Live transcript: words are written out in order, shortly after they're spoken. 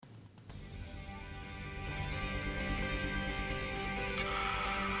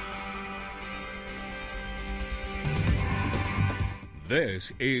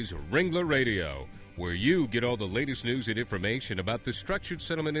This is Ringler Radio, where you get all the latest news and information about the structured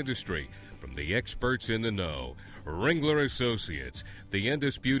settlement industry from the experts in the know. Ringler Associates, the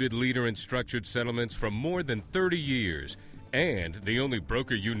undisputed leader in structured settlements for more than 30 years, and the only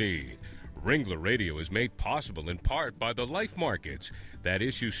broker you need. Ringler Radio is made possible in part by the life markets that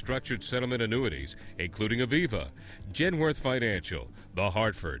issue structured settlement annuities, including Aviva, Genworth Financial, The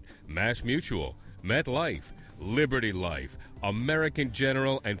Hartford, Mass Mutual, MetLife, Liberty Life, American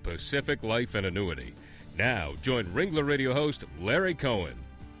General, and Pacific Life and Annuity. Now, join Ringler Radio host Larry Cohen.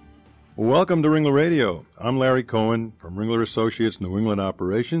 Welcome to Ringler Radio. I'm Larry Cohen from Ringler Associates New England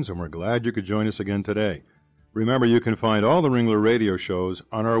Operations, and we're glad you could join us again today. Remember, you can find all the Ringler Radio shows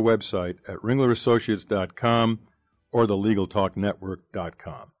on our website at ringlerassociates.com or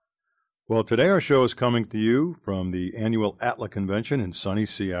thelegaltalknetwork.com. Well, today our show is coming to you from the annual ATLA convention in sunny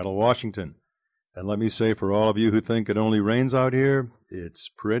Seattle, Washington. And let me say, for all of you who think it only rains out here, it's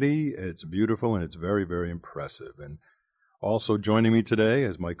pretty, it's beautiful, and it's very, very impressive. And also joining me today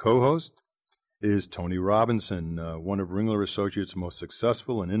as my co-host is Tony Robinson, one of Ringler Associates' most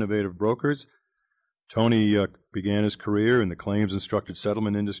successful and innovative brokers. Tony began his career in the claims and structured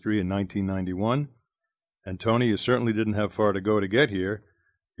settlement industry in 1991. And Tony, you certainly didn't have far to go to get here.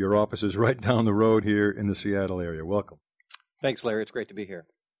 Your office is right down the road here in the Seattle area. Welcome. Thanks, Larry. It's great to be here.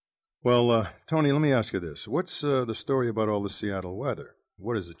 Well, Tony, let me ask you this. What's the story about all the Seattle weather?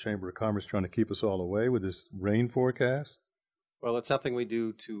 What is the Chamber of Commerce trying to keep us all away with this rain forecast? Well, it's something we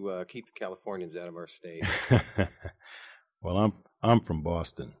do to keep the Californians out of our state. Well, I'm from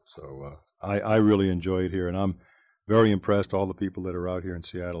Boston, so I really enjoy it here, and I'm very impressed. All the people that are out here in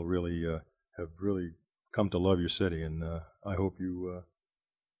Seattle really have really come to love your city, and I hope you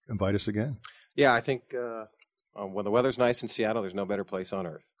invite us again. Yeah, I think when the weather's nice in Seattle, there's no better place on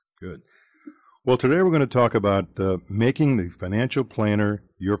earth. Good. Well, today we're going to talk about making the financial planner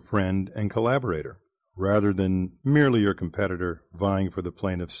your friend and collaborator, rather than merely your competitor vying for the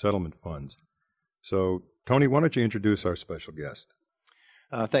plaintiff's settlement funds. So, Tony, why don't you introduce our special guest?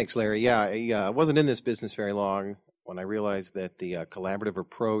 Thanks, Larry. Yeah, I wasn't in this business very long when I realized that the collaborative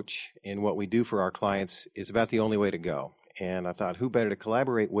approach in what we do for our clients is about the only way to go. And I thought, who better to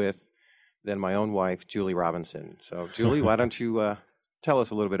collaborate with than my own wife, Julie Robinson. So, Julie, why don't you tell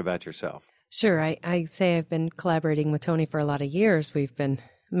us a little bit about yourself? Sure. I say I've been collaborating with Tony for a lot of years. We've been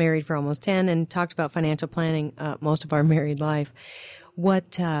married for almost 10 and talked about financial planning most of our married life.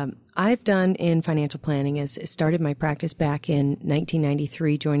 What I've done in financial planning is started my practice back in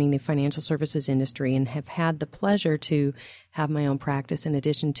 1993, joining the financial services industry, and have had the pleasure to have my own practice in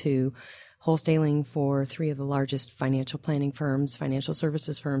addition to wholesaling for 3 of the largest financial planning firms, financial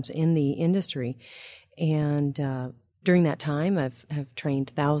services firms in the industry. And during that time, I've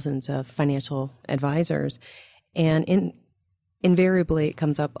trained thousands of financial advisors, and invariably it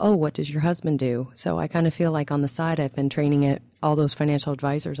comes up, oh, what does your husband do? So I kind of feel like on the side I've been training all those financial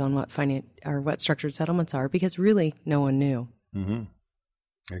advisors on what structured settlements are, because really no one knew. Mm-hmm.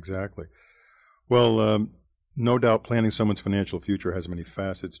 Exactly. Well, no doubt planning someone's financial future has many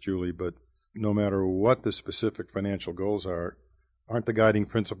facets, Julie, but no matter what the specific financial goals are, aren't the guiding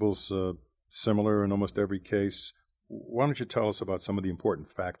principles similar in almost every case? Why don't you tell us about some of the important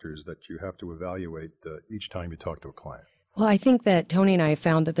factors that you have to evaluate each time you talk to a client? Well, I think that Tony and I have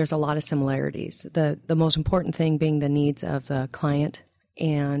found that there's a lot of similarities, the most important thing being the needs of the client.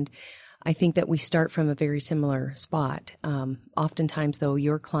 And I think that we start from a very similar spot. Oftentimes, though,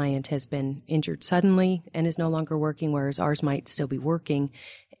 your client has been injured suddenly and is no longer working, whereas ours might still be working.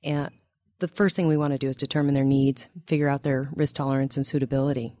 And the first thing we want to do is determine their needs, figure out their risk tolerance and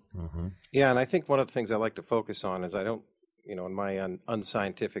suitability. Mm-hmm. Yeah, and I think one of the things I like to focus on is in my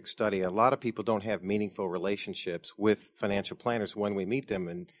unscientific study, a lot of people don't have meaningful relationships with financial planners when we meet them,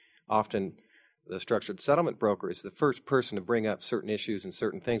 and often the structured settlement broker is the first person to bring up certain issues and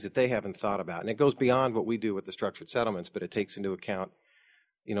certain things that they haven't thought about. And it goes beyond what we do with the structured settlements, but it takes into account,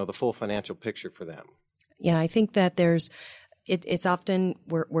 the full financial picture for them. Yeah, I think that it's often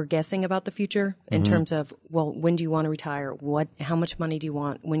we're guessing about the future in terms of, well, when do you want to retire? How much money do you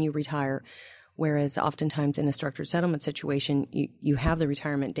want when you retire? Whereas oftentimes in a structured settlement situation, you have the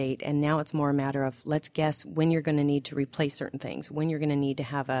retirement date, and now it's more a matter of, let's guess when you're going to need to replace certain things, when you're going to need to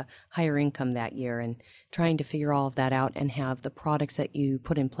have a higher income that year, and trying to figure all of that out and have the products that you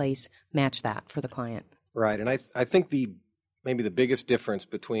put in place match that for the client. Right, and I think maybe the biggest difference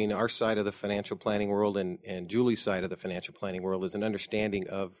between our side of the financial planning world and Julie's side of the financial planning world is an understanding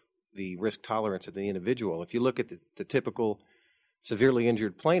of the risk tolerance of the individual. If you look at the typical severely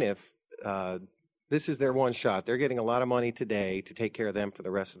injured plaintiff, this is their one shot. They're getting a lot of money today to take care of them for the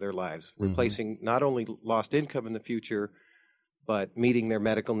rest of their lives, replacing not only lost income in the future, but meeting their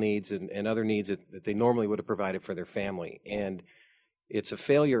medical needs and other needs that they normally would have provided for their family. And it's a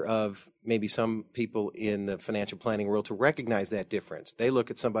failure of maybe some people in the financial planning world to recognize that difference. They look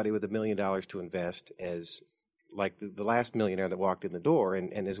at somebody with $1 million to invest as like the last millionaire that walked in the door.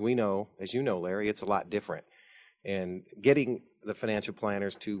 And as we know, as you know, Larry, it's a lot different. And getting the financial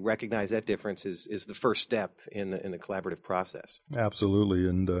planners to recognize that difference is the first step in the collaborative process. Absolutely.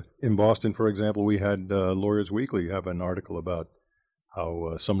 And in Boston, for example, we had Lawyers Weekly have an article about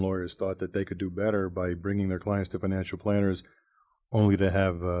how some lawyers thought that they could do better by bringing their clients to financial planners, only to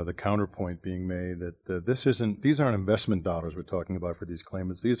have the counterpoint being made that these aren't investment dollars we're talking about for these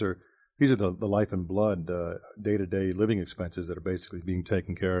claimants. These are the life and blood, day-to-day living expenses that are basically being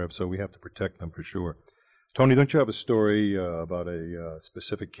taken care of, so we have to protect them for sure. Tony, don't you have a story about a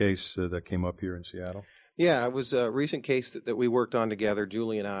specific case that came up here in Seattle? Yeah, it was a recent case that we worked on together,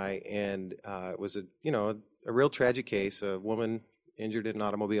 Julie and I, and it was a real tragic case. A woman injured in an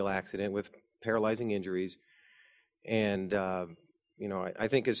automobile accident with paralyzing injuries, and I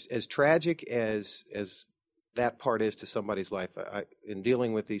think as tragic as that part is to somebody's life, in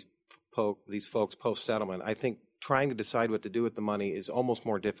dealing with these folks post settlement, I think trying to decide what to do with the money is almost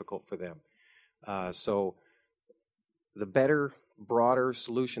more difficult for them. So the better, broader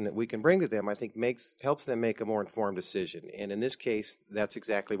solution that we can bring to them, I think, helps them make a more informed decision. And in this case, that's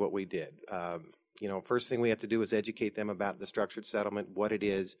exactly what we did. First thing we have to do is educate them about the structured settlement, what it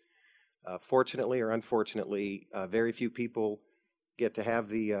is. Fortunately or unfortunately, very few people get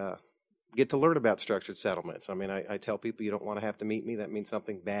to learn about structured settlements. I mean, I tell people, you don't want to have to meet me. That means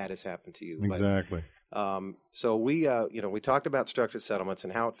something bad has happened to you. Exactly. So we talked about structured settlements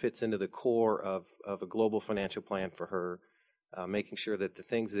and how it fits into the core of a global financial plan for her, making sure that the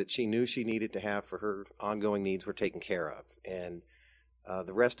things that she knew she needed to have for her ongoing needs were taken care of. And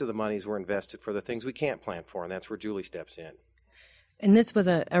the rest of the monies were invested for the things we can't plan for, and that's where Julie steps in. And this was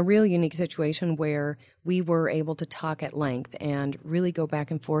a real unique situation where we were able to talk at length and really go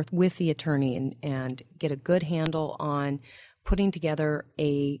back and forth with the attorney and get a good handle on putting together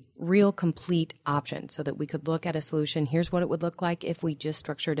a real complete option so that we could look at a solution. Here's what it would look like if we just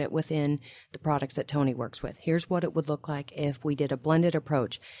structured it within the products that Tony works with. Here's what it would look like if we did a blended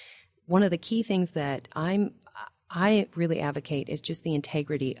approach. One of the key things that I really advocate is just the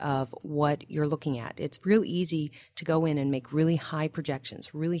integrity of what you're looking at. It's real easy to go in and make really high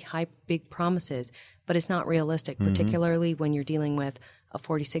projections, really high, big promises, but it's not realistic, particularly when you're dealing with a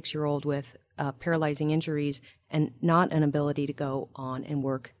 46-year-old with paralyzing injuries and not an ability to go on and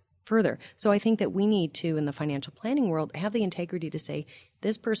work further. So I think that we need to, in the financial planning world, have the integrity to say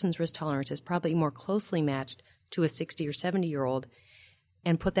this person's risk tolerance is probably more closely matched to a 60 or 70-year-old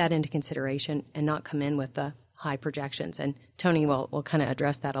and put that into consideration and not come in with the high projections. And Tony will kind of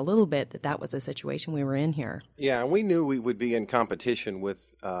address that a little bit, that was the situation we were in here. Yeah, and we knew we would be in competition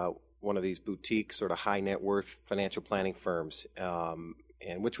with one of these boutique sort of high net worth financial planning firms,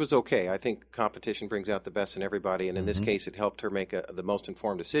 and which was okay. I think competition brings out the best in everybody, and in this case it helped her make the most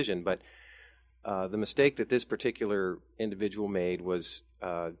informed decision. But the mistake that this particular individual made was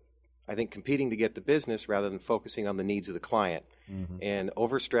I think competing to get the business rather than focusing on the needs of the client, and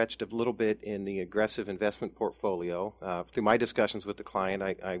overstretched a little bit in the aggressive investment portfolio. Through my discussions with the client,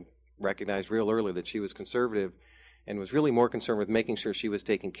 I recognized real early that she was conservative and was really more concerned with making sure she was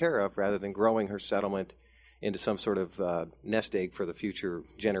taken care of rather than growing her settlement into some sort of nest egg for the future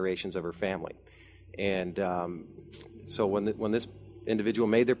generations of her family. And so when this individual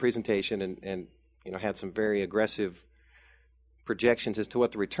made their presentation and had some very aggressive projections as to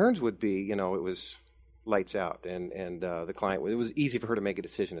what the returns would be, it was lights out, and the client, it was easy for her to make a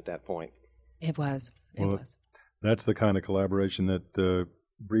decision at that point. It was. That's the kind of collaboration that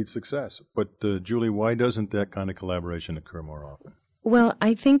breeds success. But Julie, why doesn't that kind of collaboration occur more often? Well,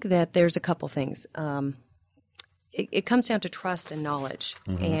 I think that there's a couple things. It comes down to trust and knowledge.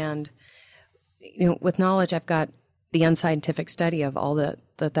 And with knowledge, I've got the unscientific study of all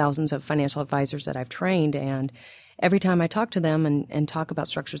the thousands of financial advisors that I've trained, and every time I talk to them and talk about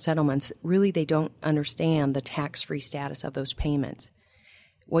structured settlements, really they don't understand the tax-free status of those payments.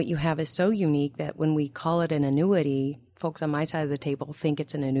 What you have is so unique that when we call it an annuity, folks on my side of the table think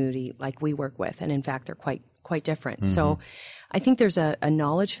it's an annuity like we work with, and in fact they're quite different. So I think there's a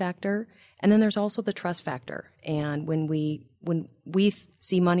knowledge factor, and then there's also the trust factor. And when we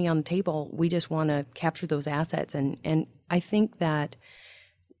see money on the table, we just want to capture those assets. And I think that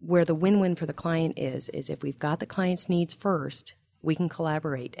where the win-win for the client is if we've got the client's needs first, we can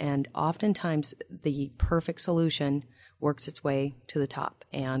collaborate. And oftentimes the perfect solution works its way to the top.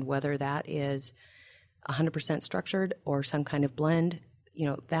 And whether that is 100% structured or some kind of blend,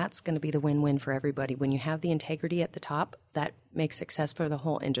 that's going to be the win-win for everybody. When you have the integrity at the top, that makes success for the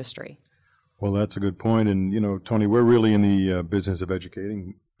whole industry. Well, that's a good point. And, Tony, we're really in the business of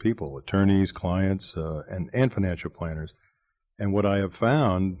educating people, attorneys, clients, and financial planners. And what I have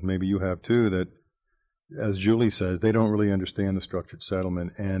found, maybe you have too, that as Julie says, they don't really understand the structured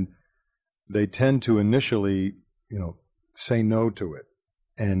settlement, and they tend to initially, say no to it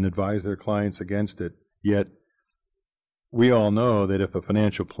and advise their clients against it. Yet we all know that if a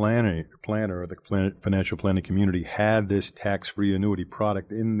financial planner or the financial planning community had this tax-free annuity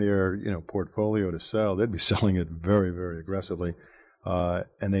product in their portfolio to sell, they'd be selling it very, very aggressively,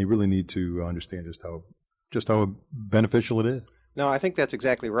 and they really need to understand just how beneficial it is. No, I think that's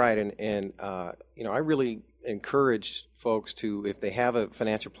exactly right, and I really encourage folks to, if they have a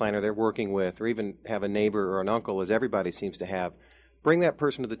financial planner they're working with, or even have a neighbor or an uncle, as everybody seems to have, bring that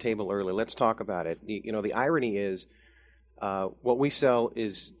person to the table early. Let's talk about it. The irony is, what we sell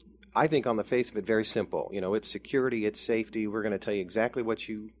is, I think, on the face of it, very simple. It's security, it's safety. We're going to tell you exactly what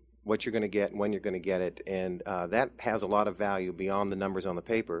you're going to get and when you're going to get it, and that has a lot of value beyond the numbers on the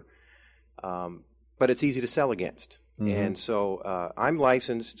paper. But it's easy to sell against. Mm-hmm. And so I'm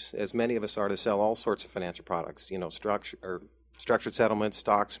licensed, as many of us are, to sell all sorts of financial products, structured settlements,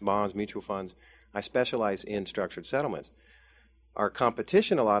 stocks, bonds, mutual funds. I specialize in structured settlements. Our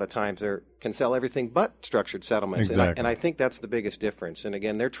competition, a lot of times, can sell everything but structured settlements. Exactly. And I think that's the biggest difference. And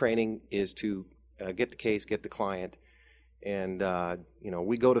again, their training is to get the case, get the client. And,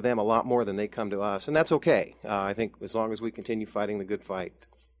 we go to them a lot more than they come to us. And that's okay. I think as long as we continue fighting the good fight.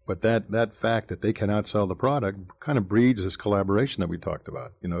 But that fact that they cannot sell the product kind of breeds this collaboration that we talked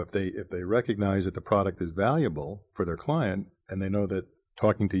about. If they recognize that the product is valuable for their client, and they know that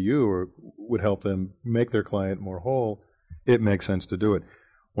talking to you would help them make their client more whole, it makes sense to do it.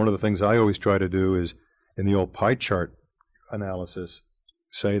 One of the things I always try to do is, in the old pie chart analysis,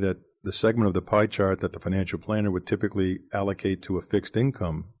 say that the segment of the pie chart that the financial planner would typically allocate to a fixed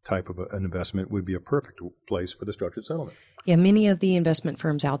income type of an investment would be a perfect place for the structured settlement. Yeah, many of the investment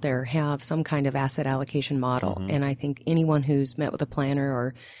firms out there have some kind of asset allocation model. Mm-hmm. And I think anyone who's met with a planner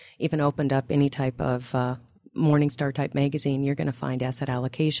or even opened up any type of Morningstar type magazine, you're going to find asset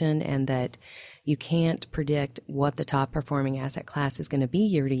allocation, and that you can't predict what the top performing asset class is going to be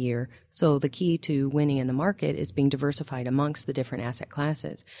year to year. So the key to winning in the market is being diversified amongst the different asset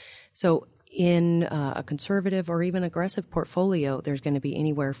classes. So in a conservative or even aggressive portfolio, there's going to be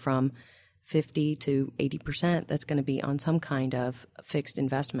anywhere from 50 to 80% that's going to be on some kind of fixed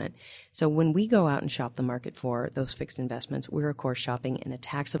investment. So when we go out and shop the market for those fixed investments, we're, of course, shopping in a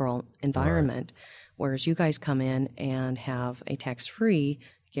taxable environment, whereas you guys come in and have a tax-free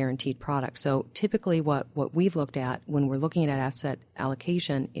guaranteed product. So typically what we've looked at when we're looking at asset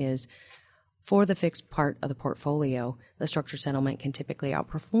allocation is, for the fixed part of the portfolio, the structured settlement can typically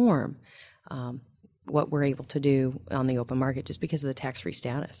outperform what we're able to do on the open market just because of the tax-free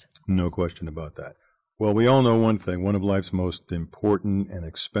status. No question about that. Well, we all know one thing. One of life's most important and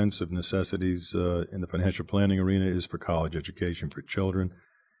expensive necessities in the financial planning arena is for college education for children.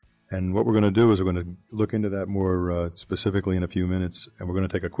 And what we're going to do is we're going to look into that more specifically in a few minutes. And we're going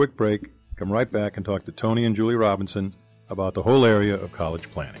to take a quick break, come right back and talk to Tony and Julie Robinson about the whole area of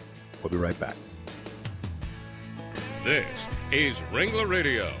college planning. We'll be right back. This is Ringler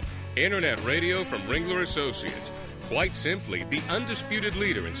Radio, Internet radio from Ringler Associates. Quite simply, the undisputed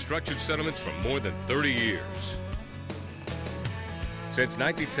leader in structured settlements for more than 30 years. Since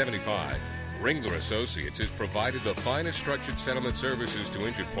 1975, Ringler Associates has provided the finest structured settlement services to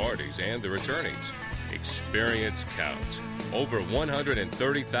injured parties and their attorneys. Experience counts. Over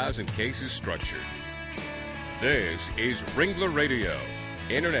 130,000 cases structured. This is Ringler Radio,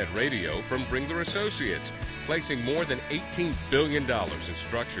 Internet radio from Ringler Associates, placing more than $18 billion in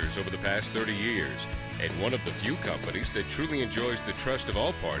structures over the past 30 years, and one of the few companies that truly enjoys the trust of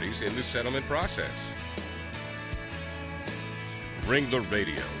all parties in the settlement process. Ringler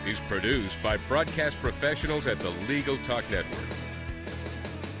Radio is produced by broadcast professionals at the Legal Talk Network.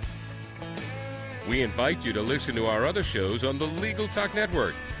 We invite you to listen to our other shows on the Legal Talk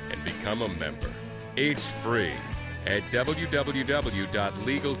Network and become a member. It's free at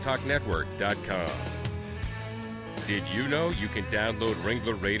www.legaltalknetwork.com. Did you know you can download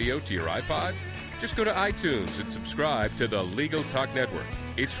Ringler Radio to your iPod? Just go to iTunes and subscribe to the Legal Talk Network.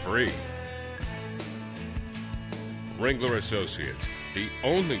 It's free. Ringler Associates, the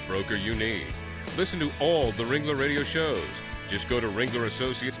only broker you need. Listen to all the Ringler Radio shows. Just go to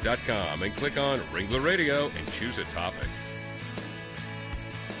ringlerassociates.com and click on Ringler Radio and choose a topic.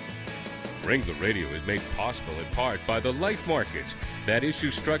 Ringler Radio is made possible in part by the life markets that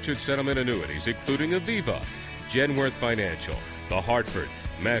issue structured settlement annuities, including Aviva, Genworth Financial, The Hartford,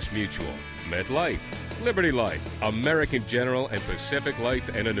 Mass Mutual, MetLife, Liberty Life, American General, and Pacific Life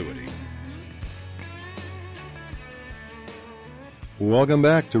and Annuity. Welcome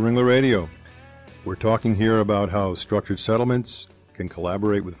back to Ringler Radio. We're talking here about how structured settlements can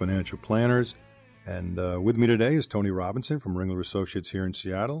collaborate with financial planners. And with me today is Tony Robinson from Ringler Associates here in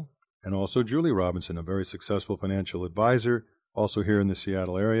Seattle, and also Julie Robinson, a very successful financial advisor, also here in the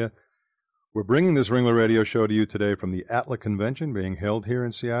Seattle area. We're bringing this Ringler Radio show to you today from the ATLA convention being held here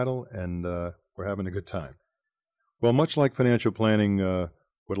in Seattle, and we're having a good time. Well, much like financial planning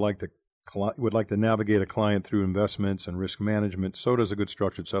would like to navigate a client through investments and risk management, so does a good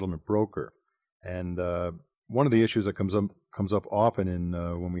structured settlement broker. And one of the issues that comes up often in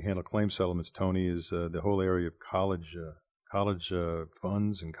when we handle claim settlements, Tony, is the whole area of college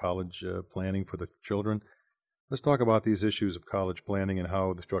funds and college planning for the children. Let's talk about these issues of college planning and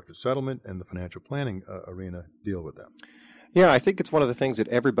how the structured settlement and the financial planning arena deal with them. Yeah, I think it's one of the things that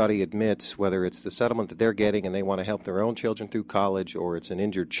everybody admits, whether it's the settlement that they're getting and they want to help their own children through college, or it's an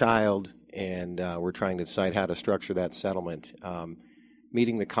injured child and we're trying to decide how to structure that settlement.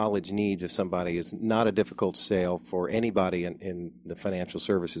 Meeting the college needs of somebody is not a difficult sale for anybody in the financial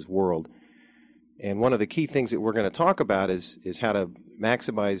services world. And one of the key things that we're going to talk about is how to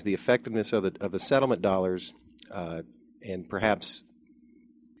maximize the effectiveness of the settlement dollars and perhaps...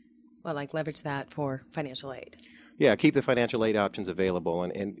 Well, like leverage that for financial aid. Yeah, keep the financial aid options available.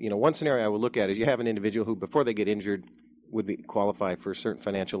 And you know, one scenario I would look at is you have an individual who, before they get injured, would be qualify for certain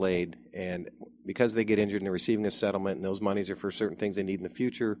financial aid. And because they get injured and they're receiving a settlement and those monies are for certain things they need in the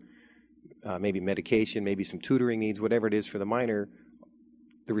future, maybe medication, maybe some tutoring needs, whatever it is for the minor,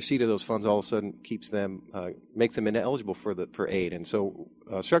 the receipt of those funds all of a sudden keeps them, makes them ineligible for aid. And so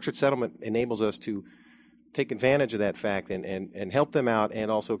structured settlement enables us to take advantage of that fact and help them out, and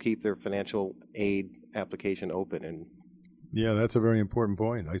also keep their financial aid application open. And yeah, that's a very important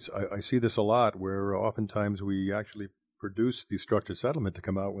point. I see this a lot, where oftentimes we actually produce the structured settlement to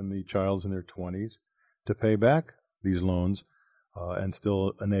come out when the child's in their 20s to pay back these loans and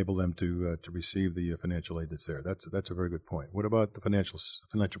still enable them to receive the financial aid that's there. That's a very good point. What about the financial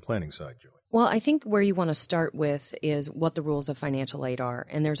planning side, Julie? Well, I think where you want to start with is what the rules of financial aid are.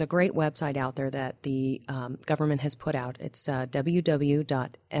 And there's a great website out there that the government has put out. It's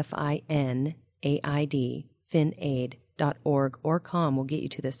www.finaid.org or com will get you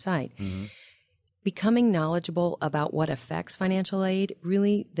to this site. Mm-hmm. Becoming knowledgeable about what affects financial aid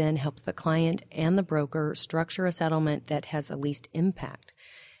really then helps the client and the broker structure a settlement that has the least impact.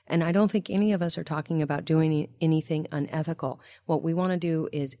 And I don't think any of us are talking about doing anything unethical. What we want to do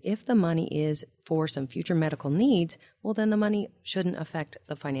is, if the money is for some future medical needs, well, then the money shouldn't affect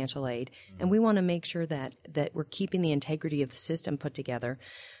the financial aid. Mm-hmm. And we want to make sure that we're keeping the integrity of the system put together.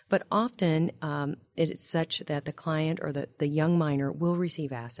 But often it is such that the client or the young minor will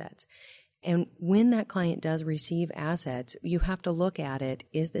receive assets. And when that client does receive assets, you have to look at it.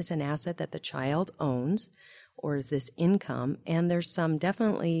 Is this an asset that the child owns, or is this income? And there's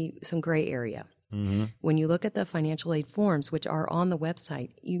definitely some gray area. Mm-hmm. When you look at the financial aid forms, which are on the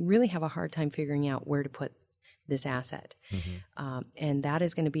website, you really have a hard time figuring out where to put this asset. Mm-hmm. And that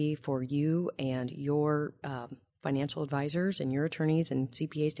is going to be for you and your financial advisors and your attorneys and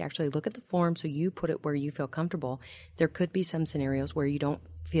CPAs to actually look at the form, so you put it where you feel comfortable. There could be some scenarios where you don't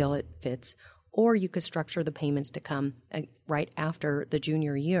feel it fits, or you could structure the payments to come right after the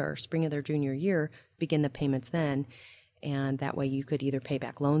junior year, spring of their junior year, begin the payments then. And that way you could either pay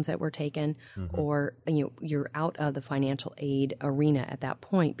back loans that were taken, mm-hmm. or you're out of the financial aid arena at that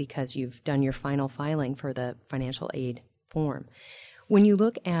point because you've done your final filing for the financial aid form. When you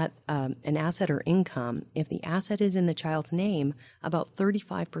look at an asset or income, if the asset is in the child's name, about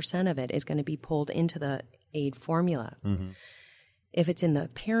 35% of it is going to be pulled into the aid formula. Mm-hmm. If it's in the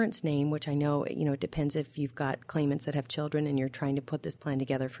parent's name, which I know, it depends if you've got claimants that have children and you're trying to put this plan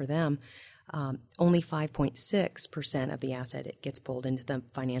together for them, only 5.6% of the asset gets pulled into the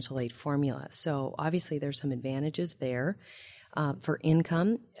financial aid formula. So obviously there's some advantages there. For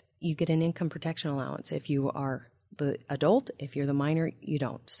income, you get an income protection allowance. If you are the adult, if you're the minor, you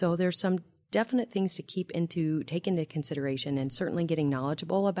don't. So there's some definite things to take into consideration, and certainly getting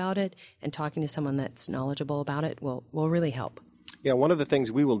knowledgeable about it and talking to someone that's knowledgeable about it will really help. Yeah, one of the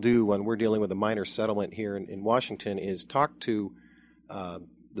things we will do when we're dealing with a minor settlement here in Washington is talk to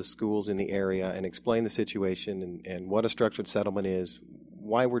the schools in the area and explain the situation and what a structured settlement is,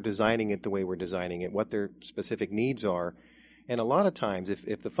 why we're designing it the way we're designing it, what their specific needs are. And a lot of times,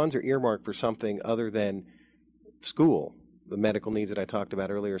 if the funds are earmarked for something other than school, the medical needs that I talked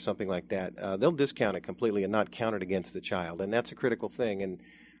about earlier, or something like that, they'll discount it completely and not count it against the child. And that's a critical thing. And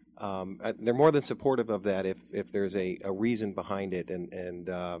they're more than supportive of that if there's a reason behind it, and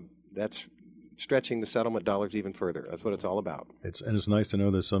that's stretching the settlement dollars even further. That's what it's all about. It's nice to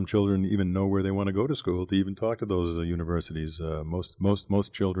know that some children even know where they want to go to school to even talk to those universities.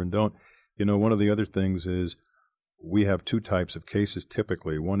 Most children don't. One of the other things is we have two types of cases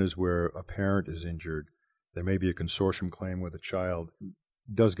typically. One is where a parent is injured. There may be a consortium claim where the child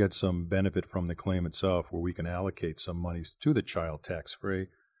does get some benefit from the claim itself, where we can allocate some monies to the child tax-free.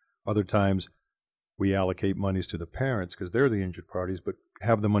 Other times, we allocate monies to the parents because they're the injured parties, but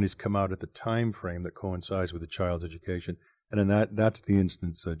have the monies come out at the time frame that coincides with the child's education. And then that's the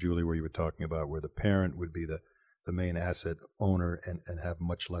instance, Julie, where you were talking about, where the parent would be the main asset owner and have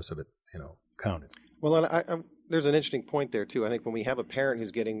much less of it, counted. Well, and there's an interesting point there, too. I think when we have a parent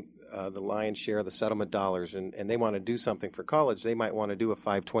who's getting the lion's share of the settlement dollars and they want to do something for college, they might want to do a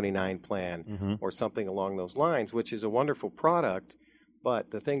 529 plan or something along those lines, which is a wonderful product.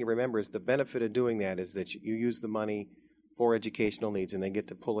 But the thing to remember is the benefit of doing that is that you use the money for educational needs and they get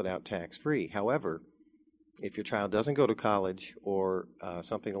to pull it out tax-free. However, if your child doesn't go to college or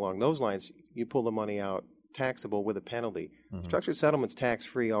something along those lines, you pull the money out taxable with a penalty. Structured settlement's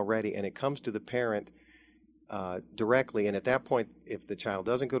tax-free already, and it comes to the parent directly. And at that point, if the child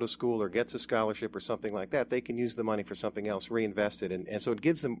doesn't go to school or gets a scholarship or something like that, they can use the money for something else, reinvest it. And so it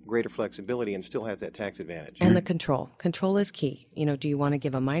gives them greater flexibility and still has that tax advantage. And the control. Control is key. Do you want to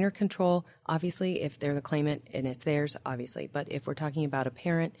give a minor control? Obviously, if they're the claimant and it's theirs, obviously. But if we're talking about a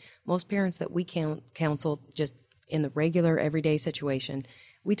parent, most parents that we counsel just in the regular everyday situation,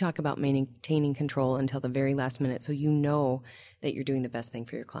 we talk about maintaining control until the very last minute, so you know that you're doing the best thing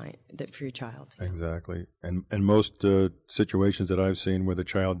for your client, for your child. Exactly. And most situations that I've seen where the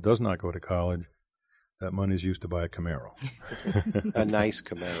child does not go to college, that money is used to buy a Camaro. A nice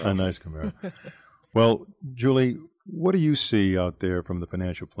Camaro. A nice Camaro. Well, Julie, what do you see out there from the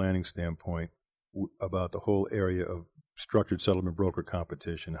financial planning standpoint about the whole area of structured settlement broker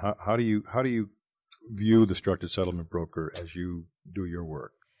competition? How do you view the structured settlement broker as you do your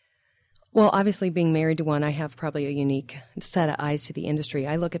work? Well, obviously, being married to one, I have probably a unique set of eyes to the industry.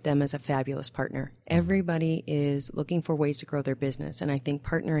 I look at them as a fabulous partner. Everybody is looking for ways to grow their business, and I think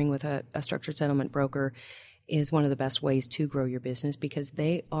partnering with a structured settlement broker is one of the best ways to grow your business because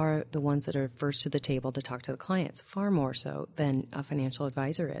they are the ones that are first to the table to talk to the clients, far more so than a financial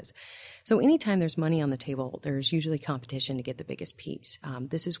advisor is. So anytime there's money on the table, there's usually competition to get the biggest piece.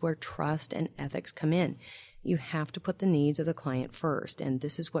 This is where trust and ethics come in. You have to put the needs of the client first, and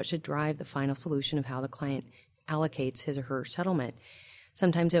this is what should drive the final solution of how the client allocates his or her settlement.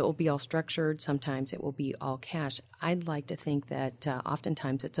 Sometimes it will be all structured, sometimes it will be all cash. I'd like to think that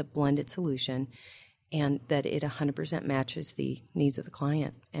oftentimes it's a blended solution and that it 100% matches the needs of the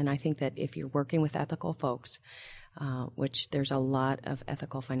client. And I think that if you're working with ethical folks, which there's a lot of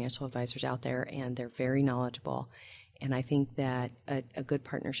ethical financial advisors out there, and they're very knowledgeable, and I think that a good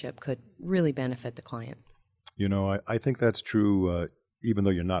partnership could really benefit the client. I think that's true even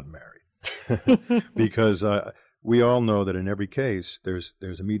though you're not married. Because we all know that in every case there's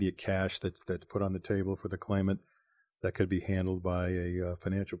immediate cash that's put on the table for the claimant that could be handled by a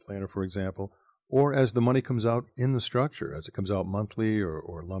financial planner, for example, or as the money comes out in the structure, as it comes out monthly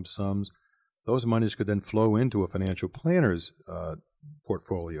or lump sums, those monies could then flow into a financial planner's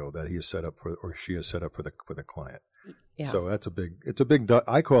portfolio that he has set up for, or she has set up for the client. Yeah. So it's a big,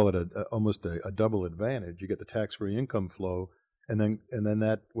 I call it almost a double advantage. You get the tax-free income flow, and then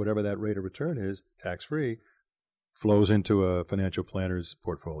that, whatever that rate of return is, tax-free, flows into a financial planner's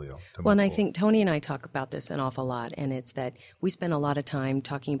portfolio. Well, and I think Tony and I talk about this an awful lot, and it's that we spend a lot of time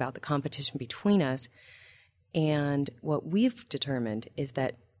talking about the competition between us, and what we've determined is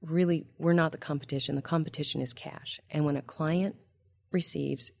that really we're not the competition. The competition is cash. And when a client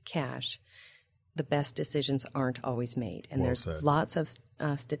receives cash, the best decisions aren't always made. And there's lots of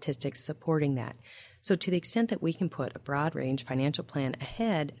statistics supporting that. So to the extent that we can put a broad range financial plan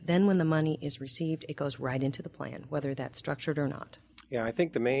ahead, then when the money is received, it goes right into the plan, whether that's structured or not. Yeah, I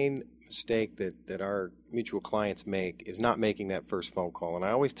think the main mistake that our mutual clients make is not making that first phone call. And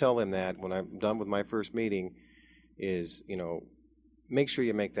I always tell them that when I'm done with my first meeting is, make sure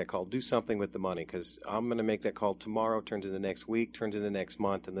you make that call. Do something with the money, because I'm going to make that call tomorrow, turns into next week, turns into next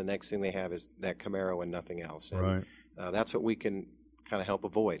month, and the next thing they have is that Camaro and nothing else. And, right. That's what we can kind of help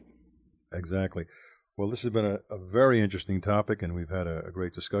avoid. Exactly. Well, this has been a very interesting topic, and we've had a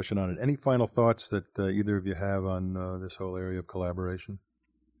great discussion on it. Any final thoughts that either of you have on this whole area of collaboration?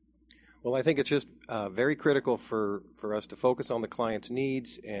 Well, I think it's just very critical for us to focus on the client's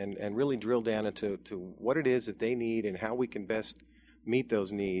needs and really drill down into what it is that they need and how we can best meet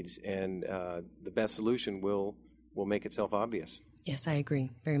those needs, and the best solution will make itself obvious. Yes, I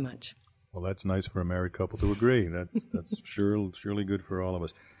agree very much. Well, that's nice for a married couple to agree. That's surely good for all of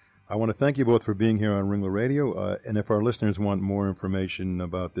us. I want to thank you both for being here on Ringler Radio. And if our listeners want more information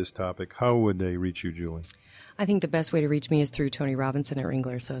about this topic, how would they reach you, Julie? I think the best way to reach me is through Tony Robinson at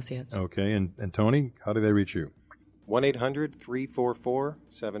Ringler Associates. Okay, and Tony, how do they reach you?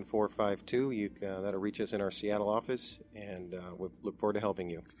 1-800-344-7452. That'll reach us in our Seattle office, and we look forward to helping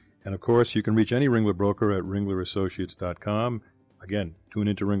you. And, of course, you can reach any Ringler broker at ringlerassociates.com. Again, tune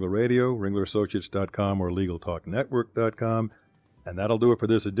into Ringler Radio, ringlerassociates.com, or LegalTalkNetwork.com. And that'll do it for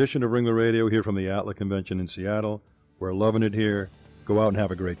this edition of Ringler Radio here from the ATLA Convention in Seattle. We're loving it here. Go out and have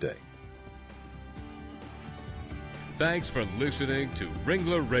a great day. Thanks for listening to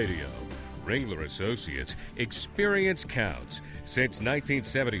Ringler Radio. Ringler Associates, experience counts. Since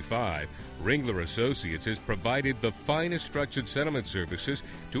 1975, Ringler Associates has provided the finest structured settlement services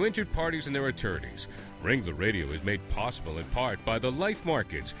to injured parties and their attorneys. Ringler Radio is made possible in part by the life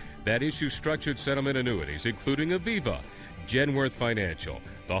markets that issue structured settlement annuities, including Aviva, Genworth Financial,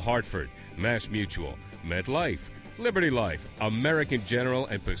 The Hartford, Mass Mutual, MetLife, Liberty Life, American General,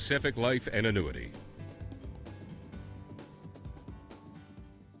 and Pacific Life and Annuity.